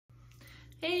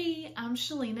Hey, I'm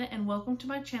Shalina and welcome to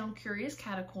my channel Curious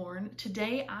Catacorn.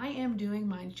 Today I am doing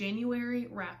my January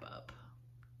wrap-up.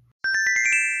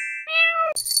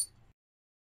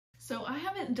 So I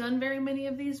haven't done very many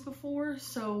of these before,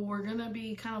 so we're gonna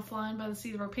be kind of flying by the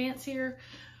seat of our pants here.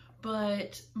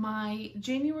 But my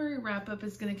January wrap-up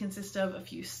is gonna consist of a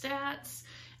few stats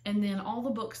and then all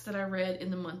the books that I read in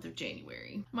the month of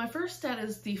January. My first stat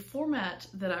is the format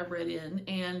that I read in,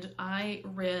 and I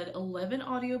read 11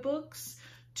 audiobooks,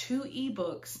 2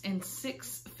 ebooks, and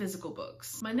 6 physical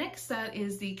books. My next stat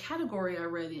is the category I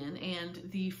read in, and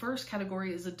the first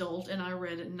category is adult, and I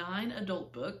read 9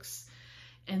 adult books,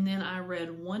 and then I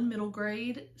read 1 middle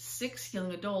grade, 6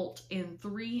 young adult, and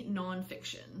 3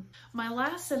 nonfiction. My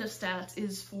last set of stats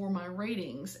is for my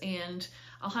ratings, and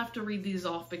I'll have to read these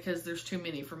off because there's too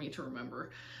many for me to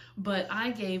remember. But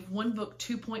I gave 1 book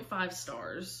 2.5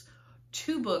 stars,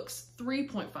 2 books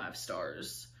 3.5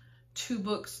 stars, 2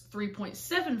 books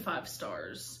 3.75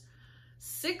 stars,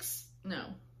 7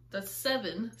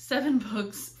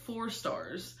 books 4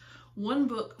 stars, 1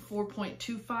 book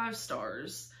 4.25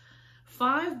 stars,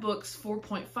 5 books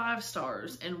 4.5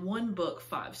 stars, and 1 book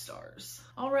 5 stars.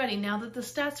 Alrighty, now that the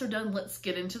stats are done, let's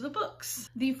get into the books.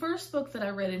 The first book that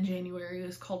I read in January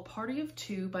is called Party of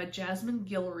Two by Jasmine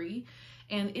Guillory,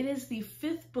 and it is the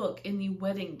 5th book in the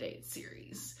Wedding Date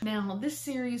series. Now, this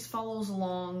series follows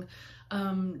along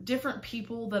different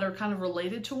people that are kind of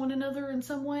related to one another in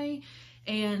some way.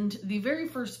 And the very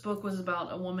first book was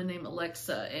about a woman named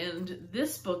Alexa, and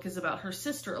this book is about her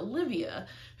sister Olivia,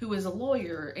 who is a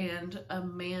lawyer, and a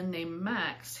man named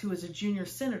Max, who is a junior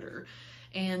senator.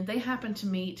 And they happen to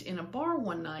meet in a bar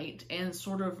one night and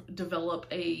sort of develop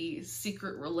a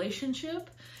secret relationship.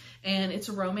 And it's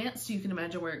a romance, so you can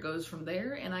imagine where it goes from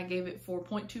there, and I gave it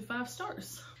 4.25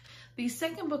 stars. The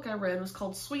second book I read was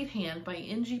called Sweet Hand by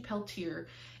N.G. Peltier,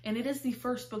 and it is the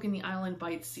first book in the Island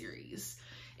Bites series.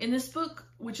 In this book,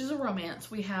 which is a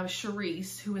romance, we have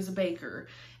Charisse, who is a baker,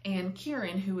 and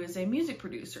Kieran, who is a music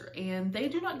producer, and they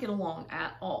do not get along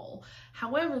at all.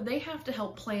 However, they have to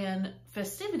help plan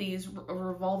festivities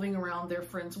revolving around their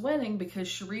friend's wedding because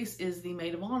Charisse is the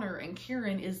maid of honor and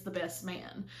Kieran is the best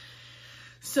man.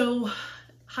 So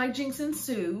hijinks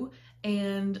ensue,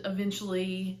 and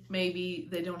eventually maybe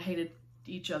they don't hate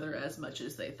each other as much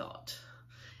as they thought.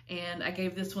 And I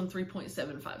gave this one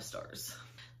 3.75 stars.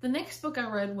 The next book I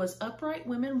read was Upright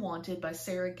Women Wanted by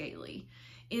Sarah Gailey.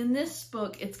 In this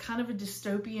book, it's kind of a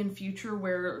dystopian future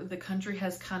where the country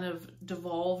has kind of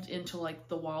devolved into like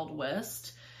the Wild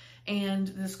West. And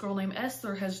this girl named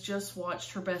Esther has just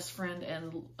watched her best friend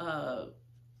and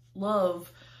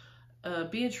love,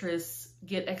 Beatrice,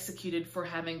 get executed for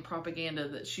having propaganda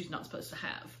that she's not supposed to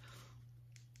have.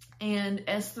 And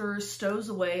Esther stows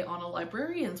away on a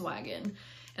librarian's wagon.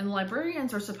 And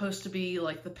librarians are supposed to be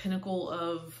like the pinnacle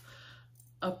of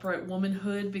upright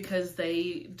womanhood because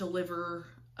they deliver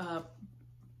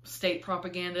state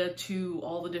propaganda to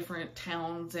all the different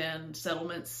towns and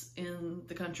settlements in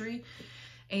the country.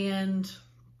 And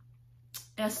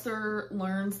Esther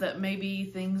learns that maybe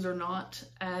things are not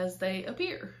as they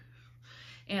appear.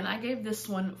 And I gave this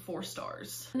one 4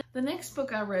 stars. The next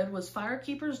book I read was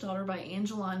Firekeeper's Daughter by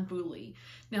Angeline Boulley.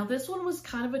 Now this one was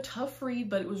kind of a tough read,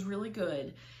 but it was really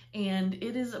good. And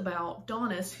it is about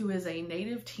Donis, who is a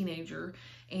native teenager,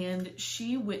 and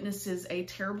she witnesses a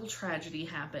terrible tragedy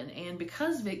happen. And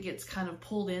because of it, gets kind of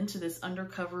pulled into this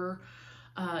undercover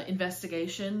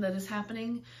investigation that is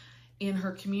happening in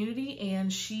her community.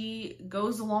 And she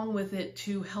goes along with it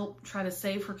to help try to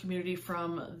save her community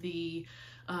from the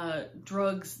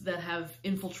drugs that have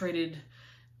infiltrated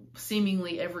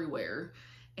seemingly everywhere.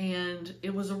 And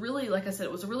it was a really, like I said,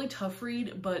 it was a really tough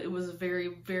read, but it was very,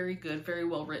 very good, very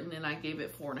well written, and I gave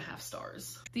it 4.5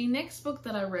 stars. The next book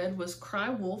that I read was Cry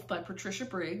Wolf by Patricia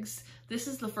Briggs. This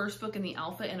is the first book in the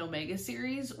Alpha and Omega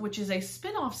series, which is a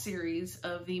spin-off series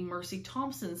of the Mercy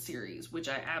Thompson series, which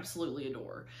I absolutely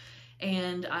adore.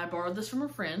 And I borrowed this from a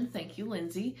friend, thank you,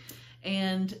 Lindsay.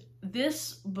 And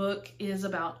this book is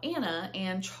about Anna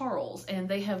and Charles, and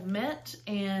they have met,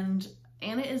 and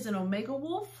Anna is an Omega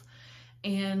wolf,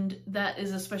 and that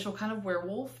is a special kind of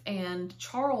werewolf, and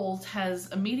Charles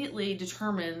has immediately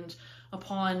determined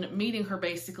upon meeting her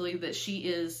basically that she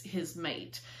is his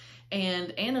mate.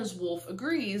 And Anna's wolf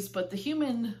agrees, but the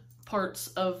human parts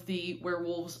of the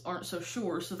werewolves aren't so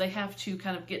sure, so they have to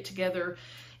kind of get together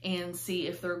and see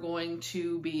if they're going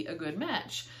to be a good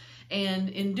match. And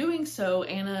in doing so,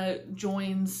 Anna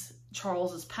joins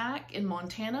Charles's pack in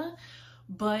Montana,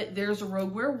 but there's a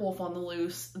rogue werewolf on the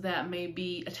loose that may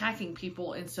be attacking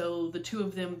people, and so the two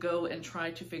of them go and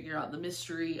try to figure out the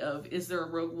mystery of, is there a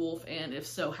rogue wolf, and if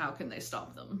so, how can they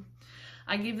stop them?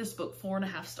 I gave this book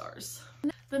 4.5 stars.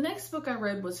 The next book I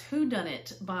read was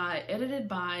Whodunit, edited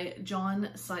by John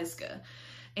Sieska.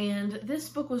 And this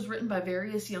book was written by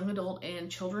various young adult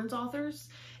and children's authors.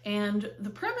 And the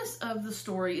premise of the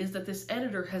story is that this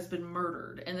editor has been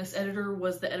murdered. And this editor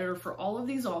was the editor for all of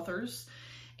these authors.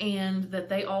 And that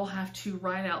they all have to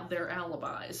write out their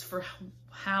alibis for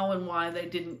how and why they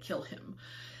didn't kill him.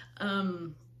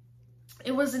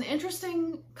 It was an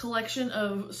interesting collection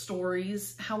of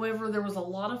stories. However, there was a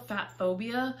lot of fat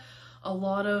phobia, a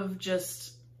lot of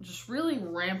just really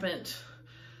rampant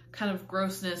kind of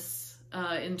grossness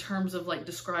in terms of like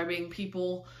describing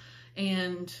people,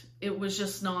 and it was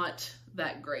just not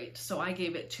that great. So I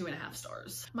gave it 2.5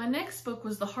 stars. My next book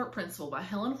was The Heart Principle by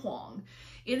Helen Huang.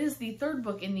 It is the third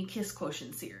book in the Kiss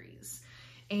Quotient series.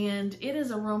 And it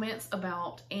is a romance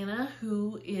about Anna,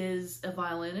 who is a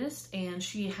violinist, and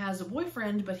she has a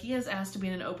boyfriend, but he has asked to be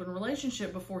in an open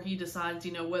relationship before he decides,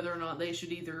 you know, whether or not they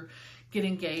should either get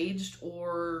engaged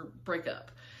or break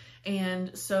up.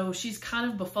 And so she's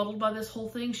kind of befuddled by this whole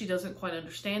thing. She doesn't quite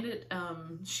understand it.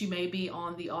 She may be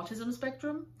on the autism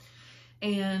spectrum.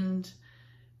 And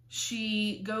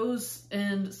she goes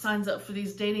and signs up for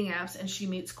these dating apps, and she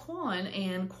meets Quan,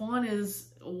 and Quan is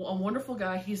a wonderful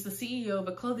guy. He's the CEO of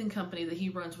a clothing company that he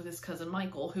runs with his cousin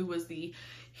Michael, who was the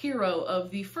hero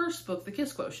of the first book, The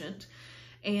Kiss Quotient.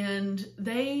 And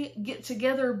they get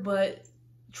together, but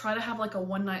try to have like a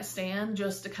one-night stand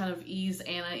just to kind of ease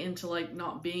Anna into like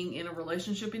not being in a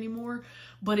relationship anymore.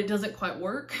 But it doesn't quite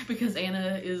work because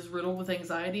Anna is riddled with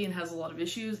anxiety and has a lot of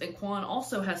issues, and Quan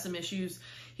also has some issues.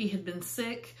 He had been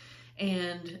sick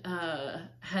and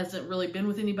hasn't really been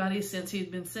with anybody since he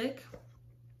had been sick.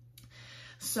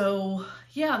 So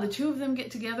yeah, the two of them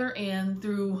get together, and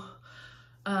through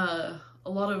a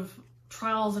lot of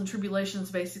trials and tribulations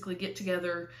basically get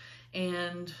together,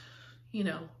 and you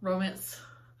know, romance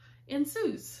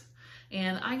ensues.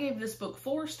 And I gave this book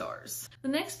 4 stars. The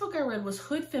next book I read was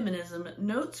Hood Feminism,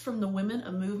 Notes from the Women,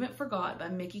 A Movement for God by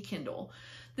Mickey Kendall.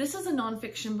 This is a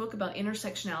nonfiction book about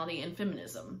intersectionality and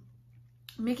feminism.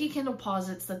 Mickey Kendall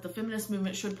posits that the feminist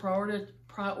movement should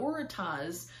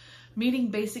prioritize meeting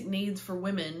basic needs for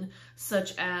women,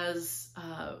 such as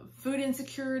food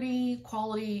insecurity,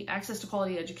 access to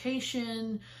quality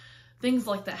education, things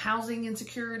like that, housing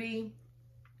insecurity,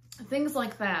 things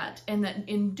like that, and that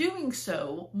in doing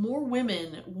so, more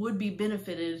women would be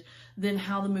benefited than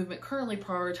how the movement currently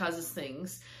prioritizes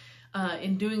things.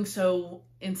 In doing so,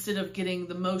 instead of getting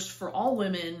the most for all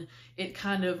women, it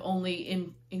kind of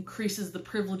only increases the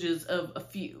privileges of a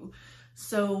few.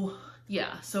 So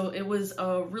yeah, so it was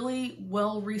a really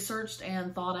well-researched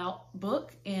and thought-out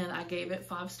book, and I gave it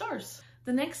 5 stars.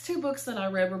 The next 2 books that I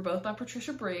read were both by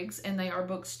Patricia Briggs, and they are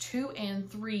books 2 and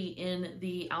 3 in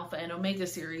the Alpha and Omega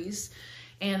series.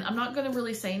 And I'm not going to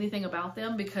really say anything about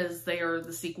them because they are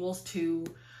the sequels to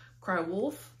Cry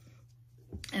Wolf.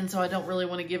 And so I don't really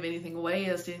want to give anything away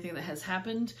as to anything that has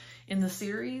happened in the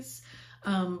series.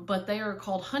 But they are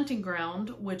called Hunting Ground,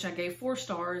 which I gave 4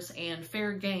 stars, and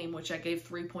Fair Game, which I gave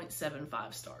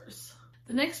 3.75 stars.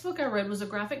 The next book I read was a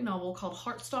graphic novel called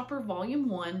Heartstopper Volume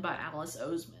 1 by Alice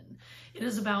Oseman. It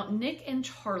is about Nick and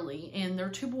Charlie, and they're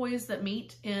 2 boys that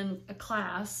meet in a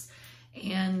class,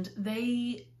 and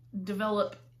they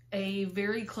develop a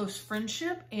very close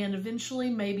friendship and eventually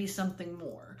maybe something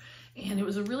more. And it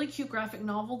was a really cute graphic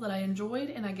novel that I enjoyed,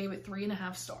 and I gave it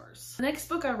 3.5 stars. The next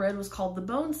book I read was called The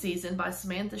Bone Season by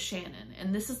Samantha Shannon,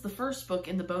 and this is the first book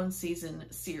in the Bone Season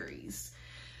series.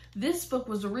 This book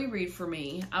was a reread for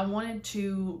me. I wanted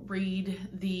to read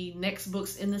the next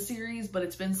books in the series, but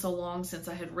it's been so long since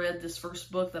I had read this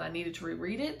first book that I needed to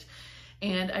reread it.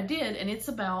 And I did, and it's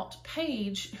about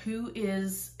Paige, who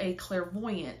is a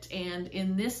clairvoyant. And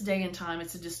in this day and time,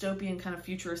 it's a dystopian kind of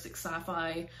futuristic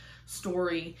sci-fi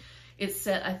story. It's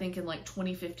set, I think, in like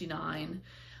 2059.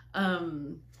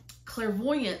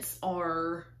 Clairvoyants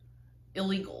are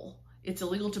illegal. It's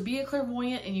illegal to be a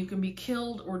clairvoyant, and you can be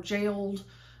killed or jailed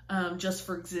just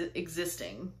for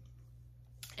existing.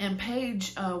 And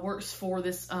Paige works for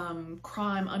this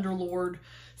crime underlord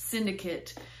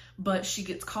syndicate, but she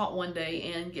gets caught one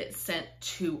day and gets sent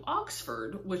to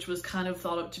Oxford, which was kind of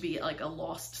thought of to be like a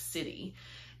lost city.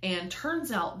 And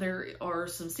turns out there are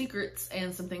some secrets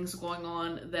and some things going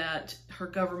on that her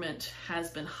government has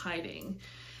been hiding.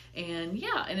 And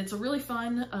yeah, and it's a really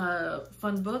fun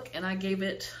book, and I gave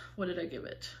it, what did I give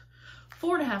it?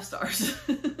 4.5 stars.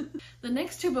 The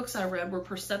next 2 books I read were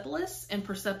Persepolis and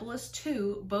Persepolis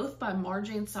 2, both by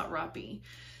Marjane Satrapi.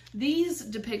 These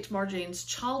depict Marjane's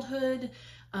childhood,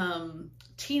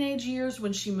 teenage years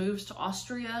when she moves to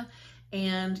Austria,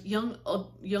 and young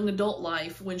adult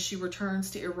life when she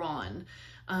returns to Iran.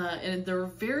 And they're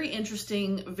very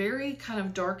interesting, very kind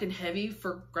of dark and heavy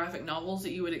for graphic novels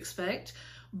that you would expect,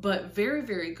 but very,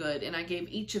 very good. And I gave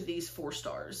each of these 4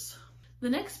 stars. The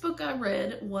next book I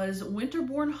read was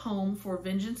Winterborn Home for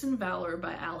Vengeance and Valor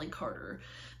by Allie Carter.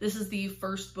 This is the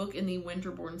first book in the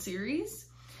Winterborn series,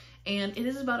 and it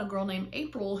is about a girl named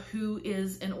April who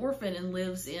is an orphan and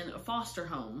lives in a foster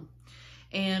home.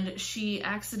 And she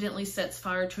accidentally sets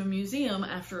fire to a museum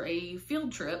after a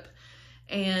field trip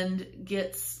and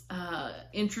gets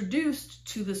introduced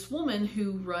to this woman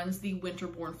who runs the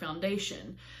Winterborn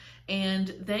Foundation. And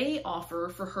they offer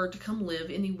for her to come live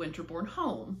in the Winterborn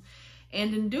home.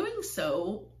 And in doing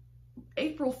so,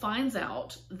 April finds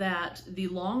out that the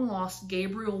long-lost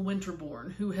Gabriel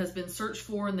Winterborn, who has been searched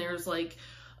for, and there's like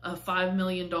a $5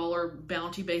 million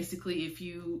bounty basically if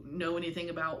you know anything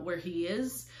about where he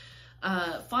is,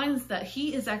 finds that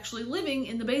he is actually living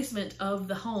in the basement of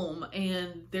the home,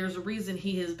 and there's a reason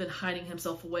he has been hiding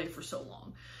himself away for so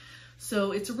long.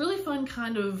 So it's a really fun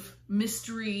kind of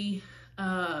mystery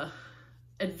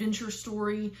adventure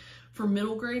story for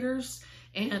middle graders,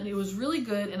 and it was really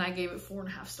good, and I gave it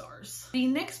 4.5 stars. The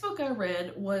next book I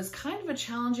read was kind of a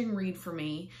challenging read for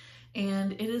me,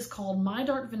 and it is called My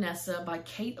Dark Vanessa by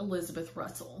Kate Elizabeth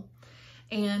Russell.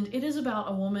 And it is about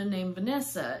a woman named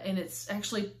Vanessa, and it's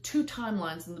actually 2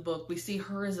 timelines in the book. We see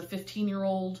her as a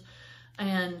 15-year-old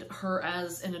and her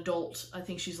as an adult. I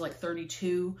think she's like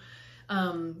 32,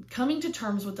 coming to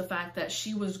terms with the fact that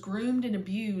she was groomed and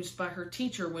abused by her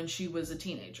teacher when she was a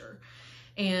teenager.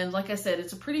 And like I said,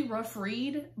 it's a pretty rough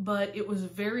read, but it was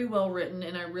very well written,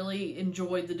 and I really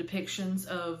enjoyed the depictions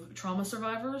of trauma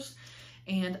survivors,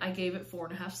 and I gave it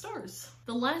 4.5 stars.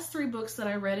 The last 3 books that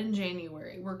I read in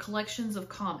January were collections of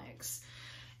comics,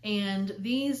 and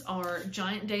these are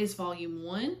Giant Days Volume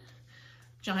 1,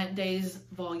 Giant Days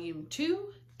Volume 2,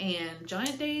 and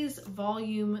Giant Days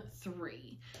Volume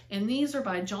 3. And these are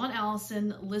by John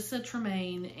Allison, Lissa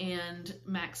Tremaine, and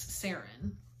Max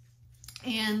Sarin.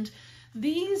 And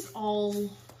these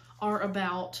all are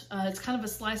about, it's kind of a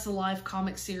slice of life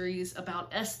comic series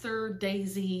about Esther,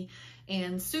 Daisy,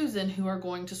 and Susan, who are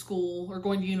going to school or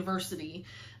going to university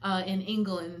in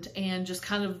England, and just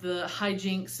kind of the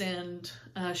hijinks and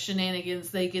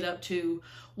shenanigans they get up to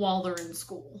while they're in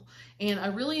school. And I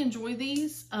really enjoy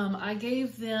these. I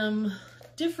gave them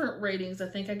different ratings. I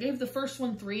think I gave the first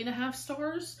one 3.5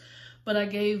 stars, but I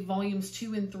gave volumes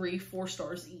 2 and 3 4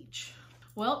 stars each.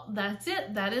 Well, that's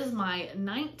it. That is my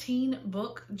 19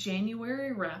 book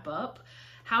January wrap up.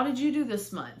 How did you do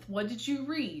this month? What did you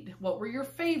read? What were your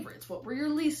favorites? What were your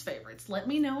least favorites? Let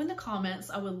me know in the comments.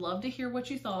 I would love to hear what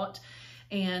you thought,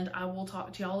 and I will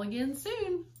talk to y'all again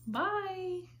soon.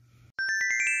 Bye.